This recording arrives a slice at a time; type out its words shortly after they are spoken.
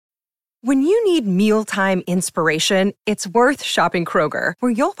When you need mealtime inspiration, it's worth shopping Kroger,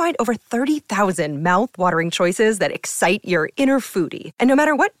 where you'll find over 30,000 mouth-watering choices that excite your inner foodie. And no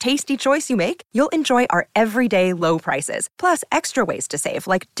matter what tasty choice you make, you'll enjoy our everyday low prices, plus extra ways to save,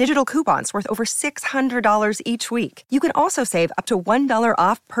 like digital coupons worth over $600 each week. You can also save up to $1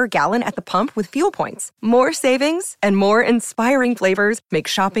 off per gallon at the pump with fuel points. More savings and more inspiring flavors make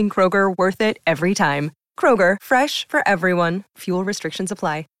shopping Kroger worth it every time. Kroger, fresh for everyone. Fuel restrictions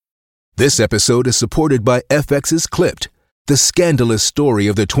apply. This episode is supported by FX's Clipped, the scandalous story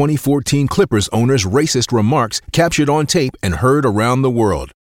of the 2014 Clippers owner's racist remarks captured on tape and heard around the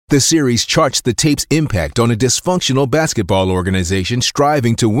world. The series charts the tape's impact on a dysfunctional basketball organization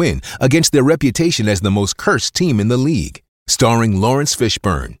striving to win against their reputation as the most cursed team in the league. Starring Lawrence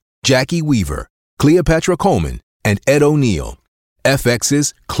Fishburne, Jackie Weaver, Cleopatra Coleman, and Ed O'Neill.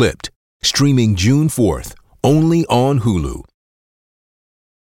 FX's Clipped, streaming June 4th, only on Hulu.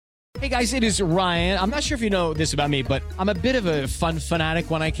 Hey guys, it is Ryan. I'm not sure if you know this about me, but I'm a bit of a fun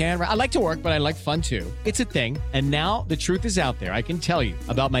fanatic when I can. I like to work, but I like fun too. It's a thing. And now the truth is out there. I can tell you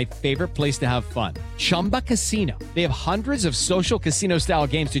about my favorite place to have fun. Chumba Casino. They have hundreds of social casino style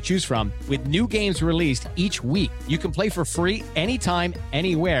games to choose from with new games released each week. You can play for free anytime,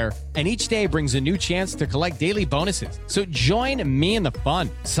 anywhere. And each day brings a new chance to collect daily bonuses. So join me in the fun.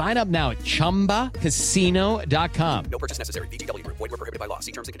 Sign up now at ChumbaCasino.com. No purchase necessary. VGW Group. Void where prohibited by law.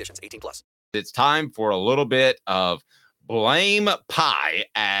 See terms and conditions. 18+. It's time for a little bit of blame pie,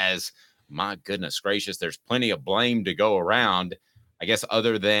 as my goodness gracious, there's plenty of blame to go around. I guess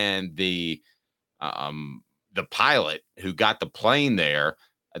other than the pilot who got the plane there,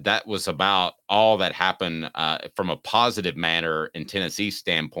 that was about all that happened from a positive manner in Tennessee's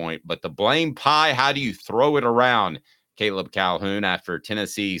standpoint. But the blame pie, how do you throw it around, Caleb Calhoun, after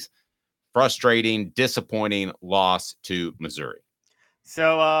Tennessee's frustrating, disappointing loss to Missouri?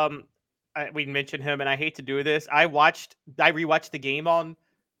 So we mentioned him, and I hate to do this. I rewatched the game on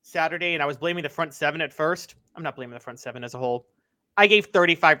Saturday, and I was blaming the front seven at first. I'm not blaming the front seven as a whole. I gave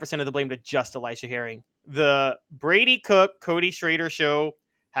 35% of the blame to just Elijah Herring. The Brady Cook, Cody Schrader show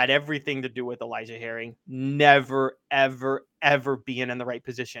had everything to do with Elijah Herring never, ever, ever being in the right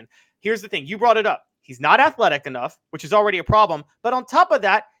position. Here's the thing. You brought it up. He's not athletic enough, which is already a problem. But on top of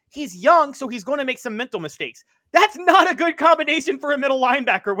that, he's young, so he's going to make some mental mistakes. That's not a good combination for a middle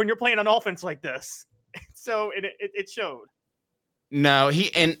linebacker when you're playing on offense like this. So it showed. No,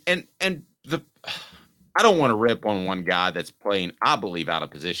 I don't want to rip on one guy that's playing, I believe, out of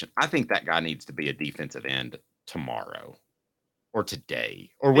position. I think that guy needs to be a defensive end tomorrow or today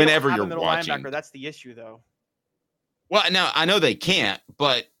or whenever you're watching. Linebacker. That's the issue, though. Well, now I know they can't,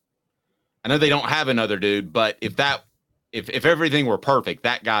 but I know they don't have another dude. But if everything were perfect,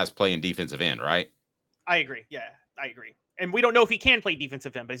 that guy's playing defensive end, right? I agree. Yeah, I agree. And we don't know if he can play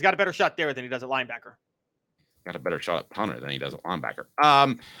defensive end, but he's got a better shot there than he does at linebacker. Got a better shot at punter than he does at linebacker.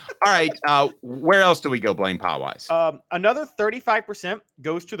 All right. Where else do we go blame pie-wise? Another 35%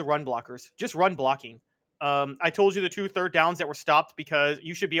 goes to the run blockers, just run blocking. I told you the 2 third downs that were stopped because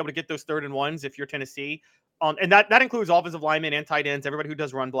you should be able to get those 3rd and 1s if you're Tennessee. And that includes offensive linemen and tight ends, everybody who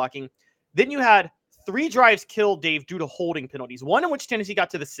does run blocking. Then you had 3 drives killed, Dave, due to holding penalties. One in which Tennessee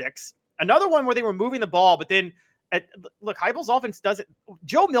got to the 6. Another one where they were moving the ball, but then, look, Heupel's offense doesn't.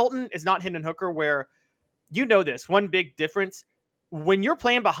 Joe Milton is not Hendon Hooker, where you know this. One big difference, when you're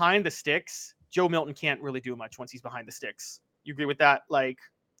playing behind the sticks, Joe Milton can't really do much once he's behind the sticks. You agree with that? Like,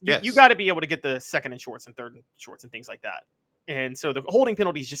 yes. You got to be able to get the 2nd and shorts and 3rd and shorts and things like that. And so the holding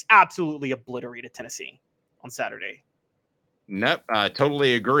penalties just absolutely obliterated Tennessee on Saturday. Nope,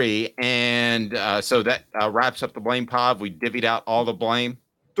 totally agree. And so that wraps up the blame pod. We divvied out all the blame.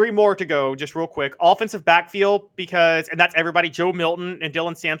 3 more to go, just real quick. Offensive backfield, and that's everybody. Joe Milton and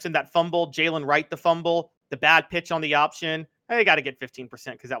Dylan Sampson, that fumble. Jalen Wright, the fumble. The bad pitch on the option. They got to get 15%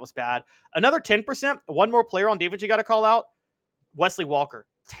 because that was bad. Another 10%. One more player on David you got to call out. Wesley Walker.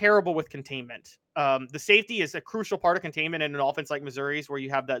 Terrible with containment. The safety is a crucial part of containment in an offense like Missouri's where you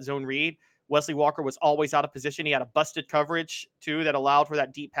have that zone read. Wesley Walker was always out of position. He had a busted coverage, too, that allowed for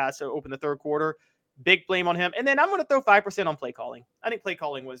that deep pass to open the 3rd quarter. Big blame on him. And then I'm going to throw 5% on play calling. I think play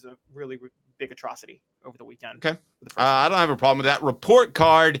calling was a really big atrocity over the weekend. Okay. I don't have a problem with that. Report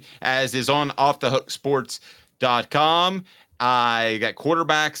card, as is on offthehooksports.com. I got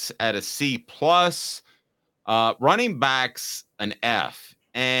quarterbacks at a C+, running backs an F.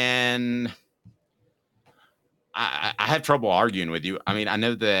 And I have trouble arguing with you. I mean, I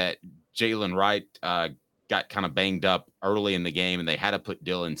know that Jalen Wright got kind of banged up early in the game, and they had to put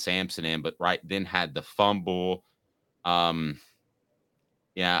Dylan Sampson in, but Wright then had the fumble. I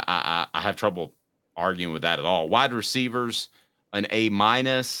have trouble arguing with that at all. Wide receivers, an A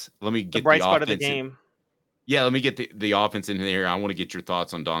minus. Let me The get bright the spot of the offense. game. Yeah, let me get the offense in here. I want to get your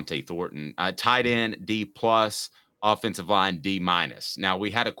thoughts on Dante Thornton. Tight end D plus, offensive line D minus. Now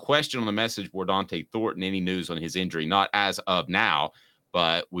we had a question on the message board. Dante Thornton. Any news on his injury? Not as of now,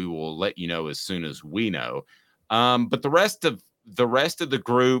 but we will let you know as soon as we know. But the rest of the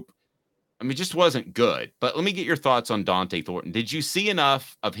group, I mean, just wasn't good. But let me get your thoughts on Dante Thornton. Did you see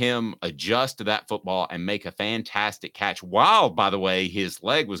enough of him adjust to that football and make a fantastic catch? While, by the way, his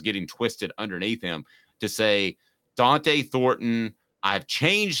leg was getting twisted underneath him, to say, Dante Thornton, I've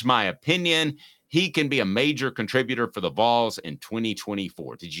changed my opinion. He can be a major contributor for the Vols in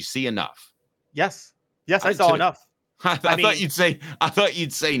 2024. Did you see enough? Yes. Yes, I did saw too. enough. I thought you'd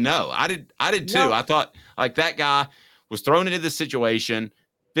say no. I did too. No. I thought like that guy was thrown into this situation.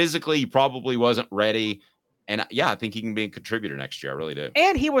 Physically, he probably wasn't ready. And yeah, I think he can be a contributor next year. I really do.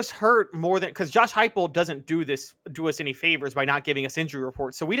 And he was hurt more than because Josh Heupel doesn't do us any favors by not giving us injury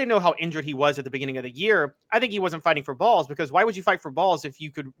reports. So we didn't know how injured he was at the beginning of the year. I think he wasn't fighting for balls because why would you fight for balls if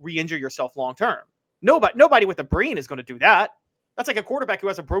you could re-injure yourself long term? Nobody with a brain is going to do that. That's like a quarterback who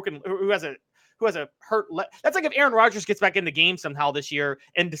has a hurt leg. That's like if Aaron Rodgers gets back in the game somehow this year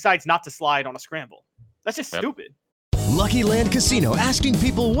and decides not to slide on a scramble. That's just stupid. Lucky Land Casino, asking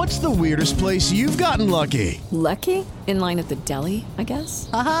people, what's the weirdest place you've gotten lucky? Lucky? In line at the deli, I guess?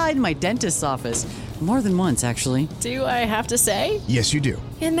 Aha, in my dentist's office. More than once, actually. Do I have to say? Yes, you do.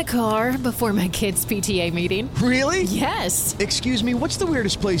 In the car before my kids' PTA meeting. Really? Yes. Excuse me, what's the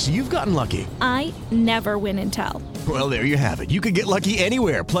weirdest place you've gotten lucky? I never win and tell. Well, there you have it. You can get lucky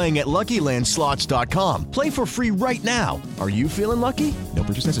anywhere, playing at LuckyLandSlots.com. Play for free right now. Are you feeling lucky? No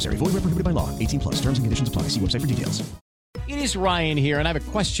purchase necessary. Void where prohibited by law. 18 plus. Terms and conditions apply. See website for details. It is Ryan here, and I have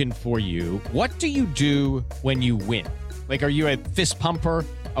a question for you. What do you do when you win? Like, are you a fist pumper,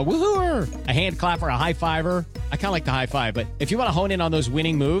 a woohooer, a hand clapper, a high fiver? I kind of like the high five, but if you want to hone in on those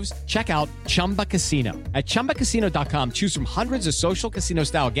winning moves, check out Chumba Casino. At ChumbaCasino.com, choose from hundreds of social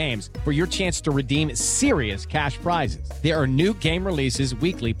casino-style games for your chance to redeem serious cash prizes. There are new game releases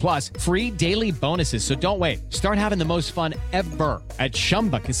weekly, plus free daily bonuses. So don't wait. Start having the most fun ever at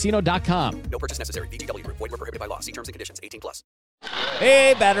ChumbaCasino.com. No purchase necessary. VGW. Void were prohibited by law. See terms and conditions. 18 plus.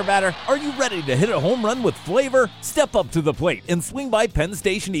 Hey, batter. Are you ready to hit a home run with flavor? Step up to the plate and swing by Penn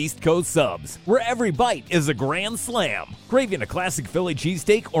Station East Coast Subs, where every bite is a grand slam. Craving a classic Philly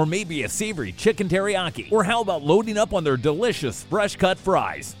cheesesteak or maybe a savory chicken teriyaki? Or how about loading up on their delicious fresh-cut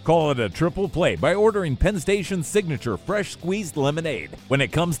fries? Call it a triple play by ordering Penn Station's signature fresh squeezed lemonade. When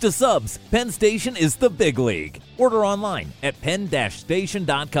it comes to subs, Penn Station is the big league. Order online at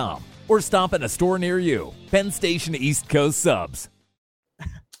penn-station.com or stop at a store near you. Penn Station East Coast Subs.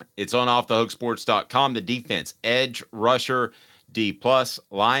 It's on offthehooksports.com. The defense, edge rusher, D+,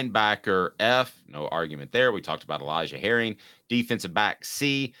 linebacker, F. No argument there. We talked about Elijah Herring. Defensive back,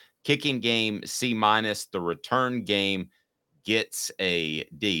 C. Kicking game, C-. The return game gets a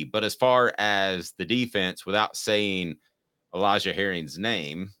D. But as far as the defense, without saying Elijah Herring's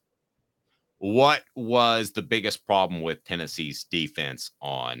name, what was the biggest problem with Tennessee's defense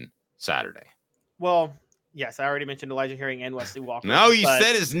on Saturday? Well, yes, I already mentioned Elijah Herring and Wesley Walker. No, you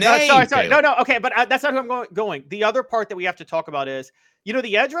said his name. No, sorry. No, okay, but that's not who I'm going. The other part that we have to talk about is,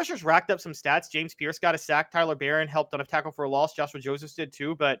 the edge rushers racked up some stats. James Pierce got a sack. Tyler Barron helped on a tackle for a loss. Joshua Josephs did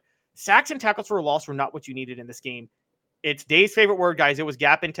too, but sacks and tackles for a loss were not what you needed in this game. It's Dave's favorite word, guys. It was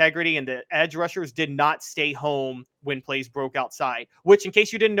gap integrity, and the edge rushers did not stay home when plays broke outside, which, in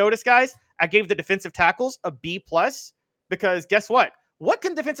case you didn't notice, guys, I gave the defensive tackles a B+, because guess what? What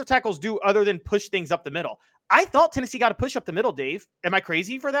can defensive tackles do other than push things up the middle? I thought Tennessee got to push up the middle, Dave. Am I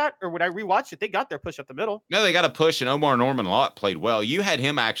crazy for that? Or would I rewatch it? They got their push up the middle. No, they got to push, and Omarr Norman-Lott played well. You had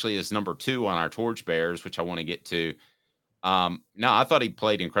him actually as number 2 on our Torchbearers, which I want to get to. No, I thought he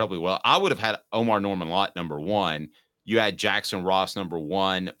played incredibly well. I would have had Omarr Norman-Lott number 1. You had Jackson Ross number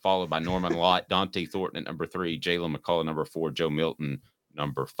 1, followed by Norman-Lott, Dante Thornton at number 3, Jalen McCullough number 4, Joe Milton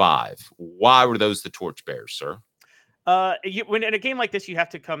number 5. Why were those the Torchbearers, sir? When in a game like this, you have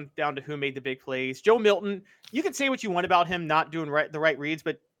to come down to who made the big plays. Joe Milton, you can say what you want about him not doing the right reads,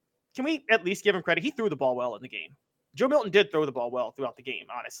 but can we at least give him credit? He threw the ball well in the game. Joe Milton did throw the ball well throughout the game,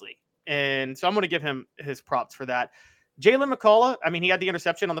 honestly. And so I'm going to give him his props for that. Jalen McCullough, I mean, he had the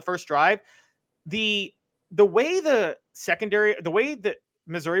interception on the first drive. The way the way that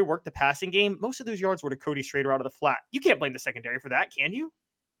Missouri worked the passing game, most of those yards were to Cody Schrader out of the flat. You can't blame the secondary for that, can you?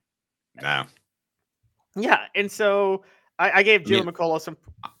 No. Yeah, and so I gave Jalen McCullough some.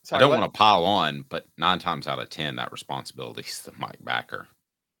 Sorry, I don't want to pile on, but 9 times out of 10, that responsibility is the Mike Backer,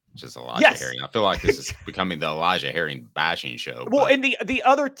 which is Elijah Herring. I feel like this is becoming the Elijah Herring bashing show. Well, and the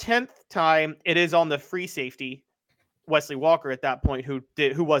other 10th time, it is on the free safety Wesley Walker at that point, who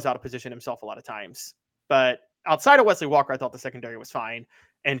was out of position himself a lot of times. But outside of Wesley Walker, I thought the secondary was fine,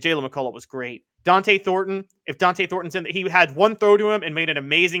 and Jalen McCullough was great. Dante Thornton, if Dante Thornton's in, he had one throw to him and made an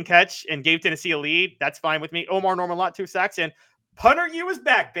amazing catch and gave Tennessee a lead. That's fine with me. Omarr Norman-Lott, 2 sacks, and punter U is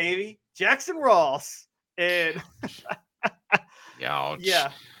back, baby. Jackson Ross. And Ouch.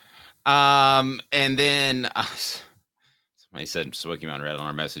 Yeah. And then somebody said Smoky Mountain Red on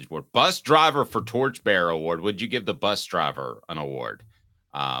our message board. Bus driver for Torchbearer Award. Would you give the bus driver an award?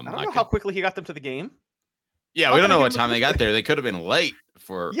 I don't know how quickly he got them to the game. Yeah, we don't know what time they got there. They could have been late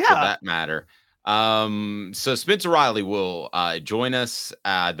for that matter. So Spencer Riley will join us.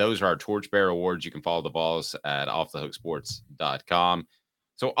 Those are our Torchbearer Awards. You can follow the Vols at offthehooksports.com.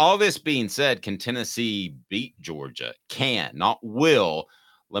 So all this being said, can Tennessee beat Georgia? Can, not will.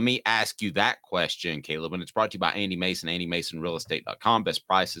 Let me ask you that question, Caleb. And it's brought to you by Andy Mason, AndyMasonRealEstate.com. Best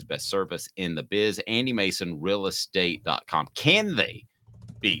prices, best service in the biz. AndyMasonRealEstate.com. Can they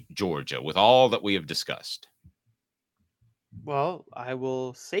beat Georgia with all that we have discussed? Well, I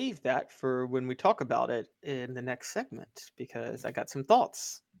will save that for when we talk about it in the next segment because I got some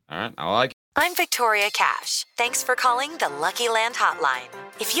thoughts. All right, I like it. I'm Victoria Cash. Thanks for calling the Lucky Land Hotline.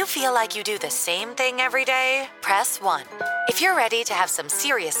 If you feel like you do the same thing every day, press 1. If you're ready to have some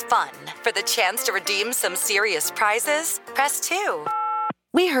serious fun for the chance to redeem some serious prizes, press 2.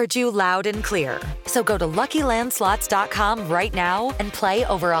 We heard you loud and clear. So go to LuckyLandSlots.com right now and play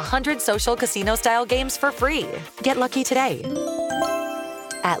over 100 social casino-style games for free. Get lucky today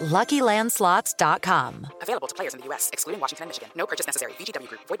at LuckyLandSlots.com. Available to players in the U.S., excluding Washington and Michigan. No purchase necessary. VGW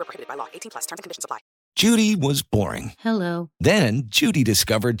Group. Void where prohibited by law. 18+. Terms and conditions apply. Judy was boring. Hello. Then Judy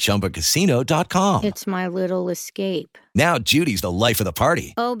discovered ChumbaCasino.com. It's my little escape. Now Judy's the life of the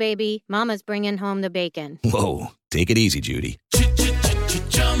party. Oh, baby, mama's bringing home the bacon. Whoa, take it easy, Judy.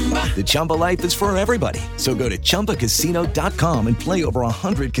 The Chumba life is for everybody. So go to ChumbaCasino.com and play over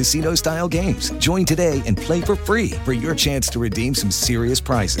 100 casino-style games. Join today and play for free for your chance to redeem some serious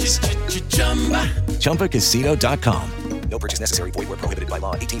prizes. ChumbaCasino.com. No purchase necessary. Void where prohibited by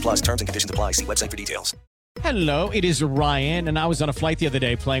law. 18+ terms and conditions apply. See website for details. Hello, it is Ryan, and I was on a flight the other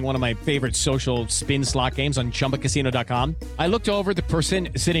day playing one of my favorite social spin slot games on ChumbaCasino.com. I looked over at the person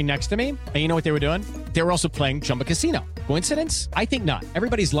sitting next to me, and you know what they were doing? They were also playing Chumba Casino. Coincidence? I think not.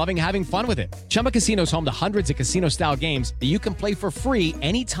 Everybody's loving having fun with it. Chumba Casino is home to hundreds of casino-style games that you can play for free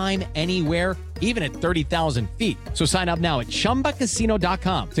anytime, anywhere, even at 30,000 feet. So sign up now at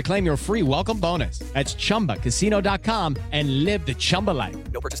ChumbaCasino.com to claim your free welcome bonus. That's ChumbaCasino.com and live the Chumba life.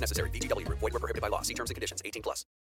 No purchase necessary. VGW Group. Void where prohibited by law. See terms and conditions. 18+.